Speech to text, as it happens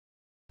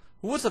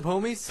What's up,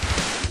 homies?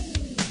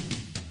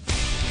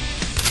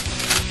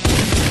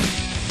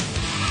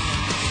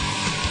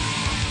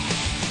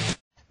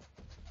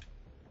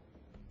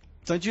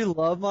 Don't you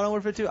love Modern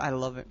Warfare 2? I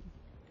love it.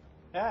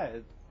 Yeah,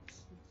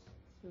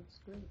 it's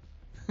great.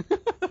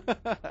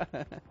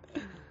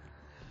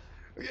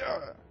 Yeah.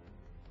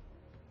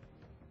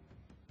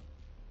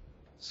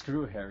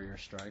 Screw Harrier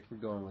Strike. We're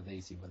going with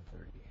AC-130.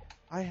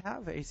 I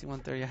have an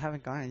AC-130. I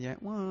haven't gotten it yet.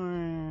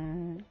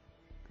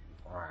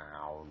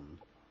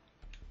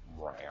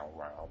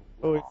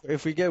 Oh,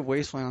 if we get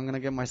Wasteland, I'm gonna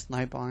get my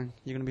snipe on.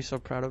 You're gonna be so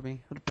proud of me.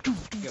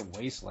 Get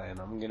Wasteland.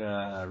 I'm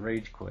gonna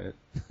rage quit.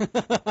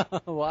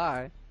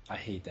 Why? I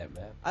hate that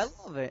map. I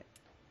love it.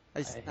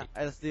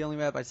 That's the only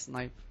map I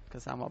snipe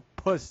because I'm a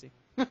pussy.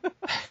 Get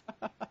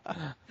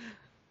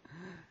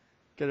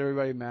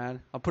everybody mad.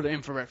 I'll put an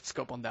infrared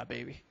scope on that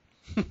baby.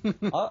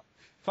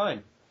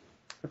 Fine.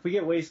 If we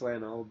get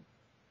Wasteland, I'll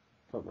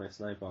put my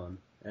snipe on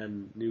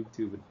and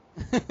Mw2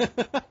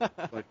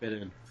 would fit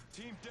in.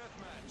 Team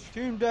deathmatch.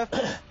 Team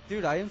deathmatch.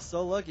 Dude, I am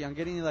so lucky. I'm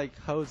getting like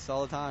hosts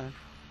all the time.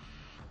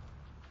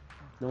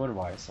 No wonder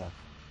why I suck.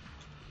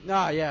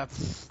 Nah, yeah.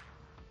 Fuck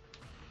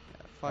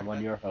I'm on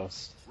that. your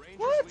host.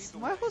 What?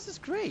 My host is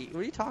great.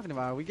 What are you talking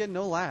about? We get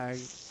no lag.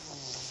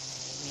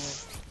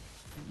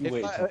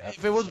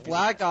 If it was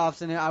Black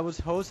Ops and I was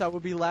host, I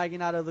would be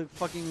lagging out of the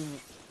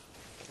fucking.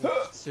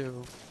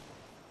 So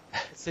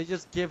they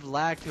just give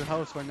lag to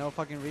hosts for no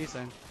fucking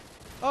reason.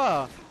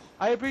 Oh,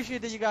 I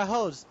appreciate that you got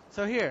hosts.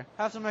 So here,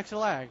 have some extra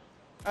lag.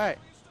 All right,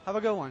 have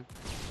a good one.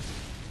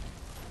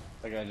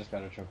 That guy just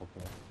got a triple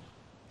kill.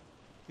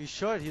 He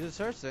should. He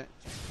deserves it.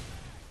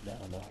 No,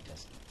 he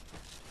doesn't.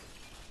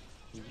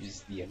 He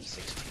used the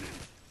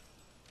M16.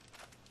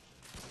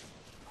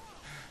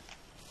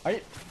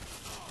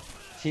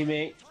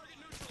 Teammate.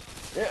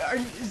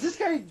 Is this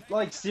guy,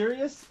 like,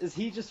 serious? Is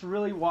he just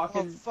really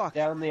walking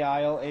down the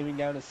aisle, aiming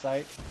down his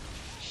sight?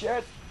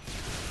 Shit!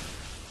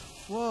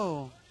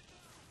 Whoa.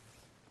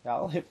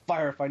 I'll hit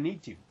fire if I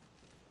need to.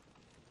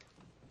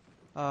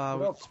 We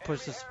just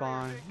push the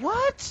spawn.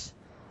 What?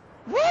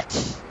 What?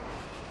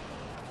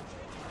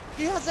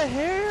 He has a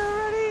Harrier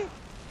already?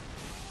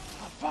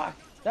 Oh, fuck!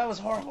 That was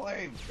horrible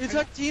aim! It's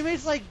our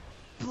teammates, like,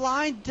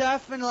 blind,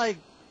 deaf, and, like...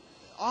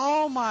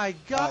 Oh my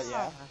god!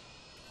 Yeah.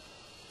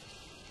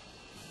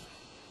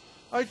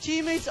 Our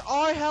teammates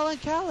are Helen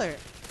Keller.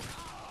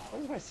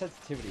 What is my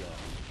sensitivity on?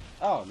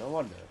 Oh, no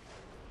wonder.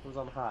 It was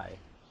on high.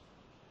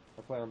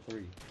 I'll play on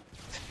 3.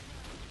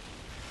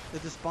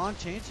 Did the spawn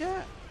change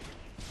yet?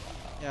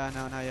 Yeah,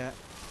 no, not yet.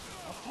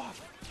 Oh, fuck!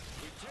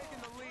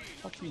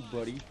 Fuck you,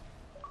 buddy.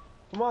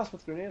 Tomas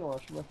with grenade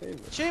launcher, my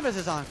favorite. Chambers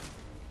is on.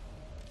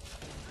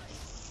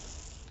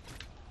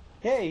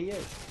 Hey, he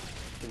is.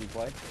 Can we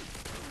play?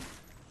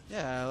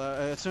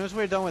 Yeah, as soon as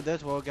we're done with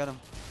this, we'll get him.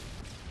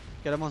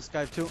 Get him on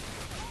Skype too.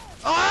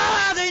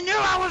 Ah, they knew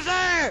I was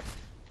there!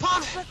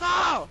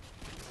 Popsicle!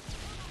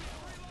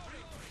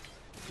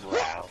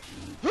 Wow.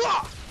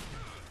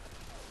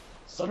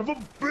 Son of a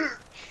bitch!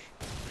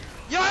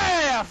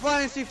 Yeah!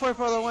 Flying C4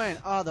 for the win.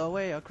 All the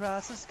way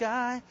across the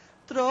sky.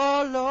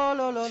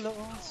 Tro-lo-lo-lo-lo.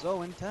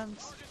 So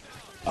intense.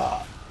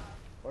 Where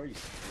are you?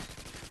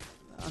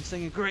 I'm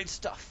singing great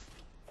stuff.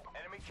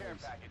 Enemy care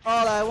package.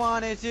 All I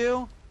want is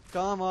you.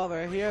 Come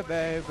over here,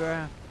 baby.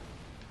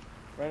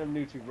 Random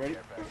Mw2, ready?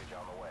 Care package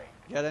on the way.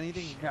 Get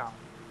anything? Yeah.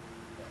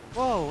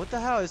 Whoa, what the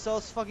hell? It's all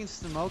fucking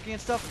smoky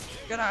and stuff.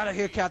 Get out of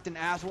here, Captain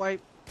Asswipe.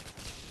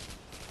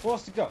 Who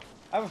wants to go?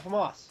 I have a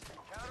FAMAS.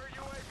 Counter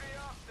UAV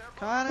up. They're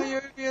Kind of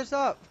your ears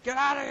up. Get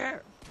out of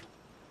here.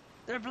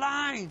 They're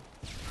blind.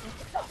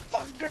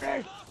 Fucking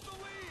grenade!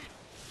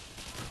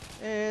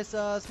 It's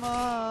a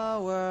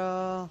small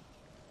world.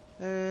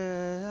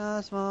 It's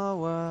a small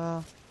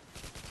world.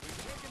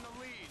 taking the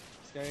lead.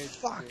 This guy is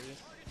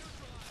serious.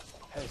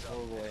 That was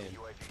horrible aim.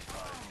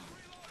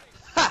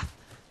 Ha!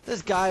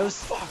 This guy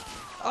was.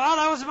 Oh,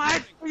 that was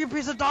mine. You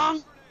piece of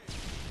dong.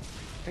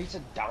 Piece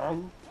of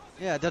dong?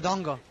 Yeah, the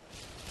dongo.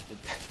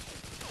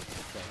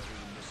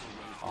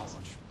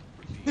 Awesome.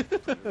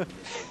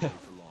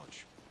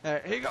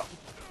 Alright, here you go.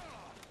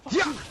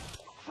 Yeah.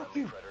 Fuck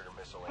you. Predator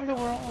missile I know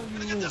where all of you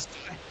is.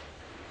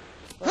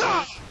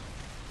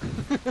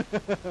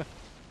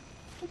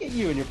 Look at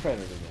you and your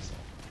Predator missile.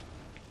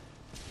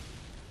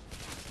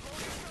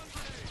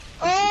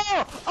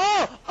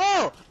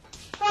 Oh!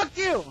 Fuck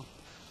you!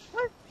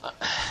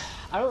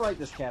 I don't like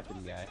this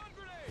captain guy.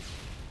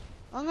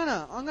 I'm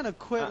gonna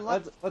quit.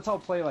 Let's all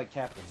play like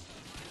captain.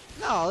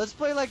 No, let's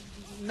play like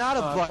not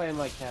a I'm butt. playing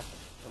like captain.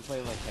 I'm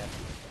playing like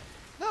captain.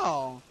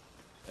 No.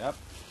 Yep.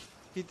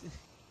 He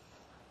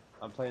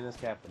I'm playing this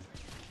captain.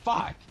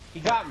 Fuck! He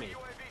got me!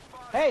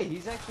 Hey,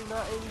 he's actually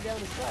not aiming down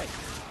his sight.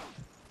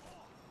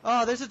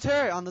 Oh, there's a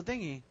turret on the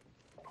thingy.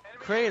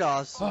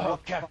 Kratos. Oh,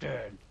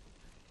 captain!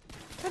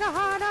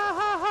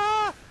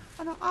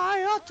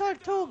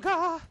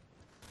 Tortuga.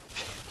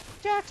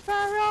 Jack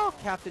Sparrow.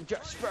 Captain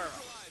Jack Sparrow.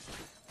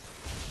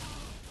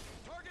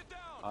 Target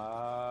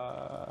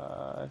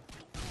down.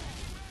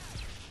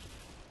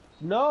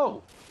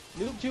 No!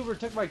 Noobtuber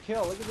took my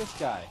kill. Look at this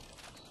guy.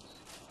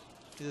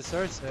 He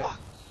deserves it.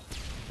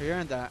 He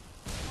earned that.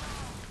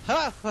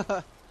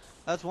 Ha!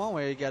 That's one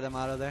way to get him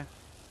out of there.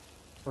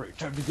 Alright,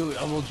 time to go.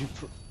 I will you.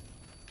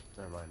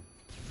 Never mind.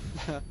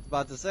 I was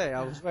about to say,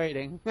 I was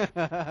waiting.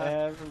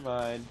 Never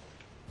mind.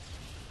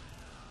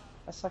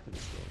 I suck at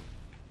this game.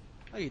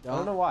 No, you I don't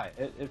don't. know why.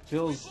 It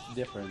feels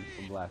different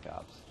from Black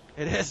Ops.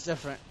 It is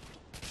different.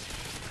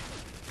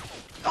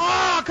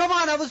 Oh, come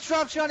on! I was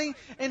drop shotting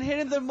and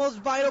hitting the most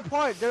vital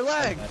part, their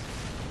leg.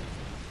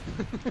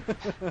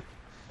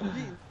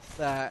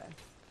 That.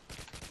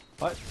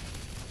 What?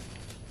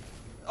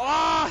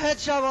 Oh,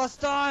 headshot while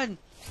stunned!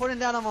 Putting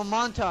that on my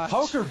montage.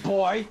 Poker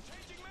boy!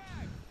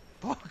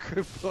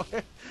 Poker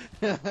boy.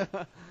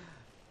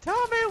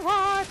 Tell me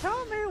why,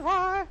 tell me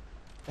why.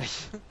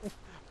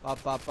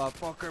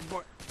 Poker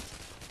boy.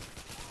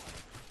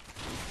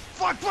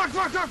 Fuck!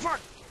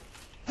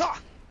 Ha!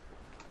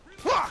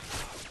 Ha!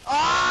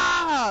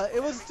 Ah!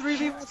 It was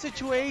 3v1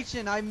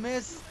 situation. I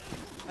missed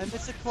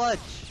a clutch.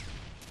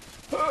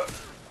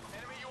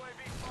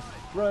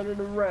 Running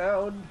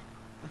around.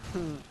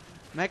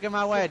 Making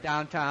my way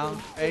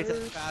downtown.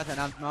 875 and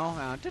I'm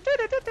snowhound.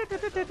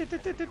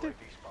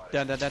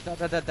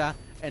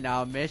 And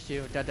I'll miss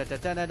you.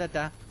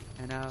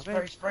 And I'll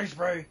miss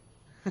Spray.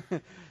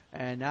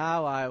 And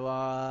now I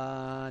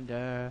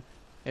wonder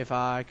if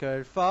I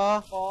could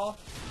fall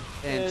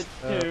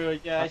Into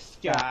the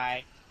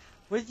sky.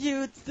 With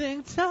you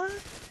think time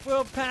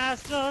will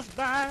pass us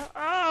by.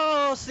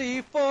 Oh,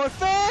 C4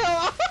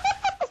 fell.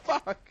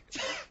 Fuck.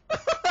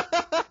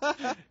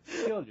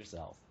 Killed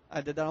yourself.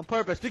 I did that on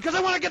purpose because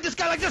I want to get this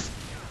guy like this.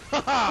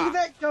 Look at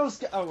that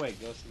ghost. Oh wait,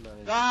 ghost is not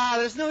in. Ah,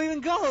 there's no even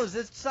ghosts.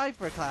 It's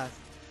Cypher class.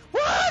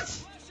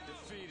 What?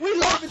 We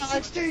love it.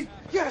 16.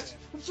 Yes,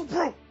 I'm so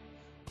pro.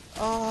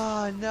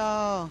 Oh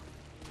no.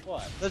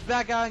 What? Let's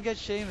back out and get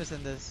Seamus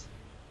in this.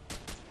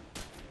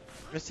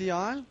 Is he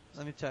on?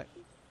 Let me check.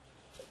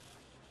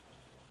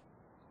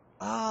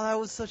 Oh, that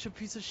was such a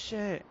piece of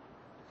shit.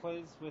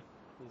 Plays with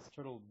his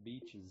Turtle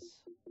Beaches.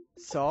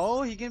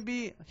 So he can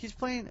be. He's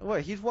playing.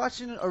 What? He's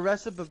watching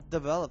Arrested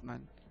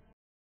Development.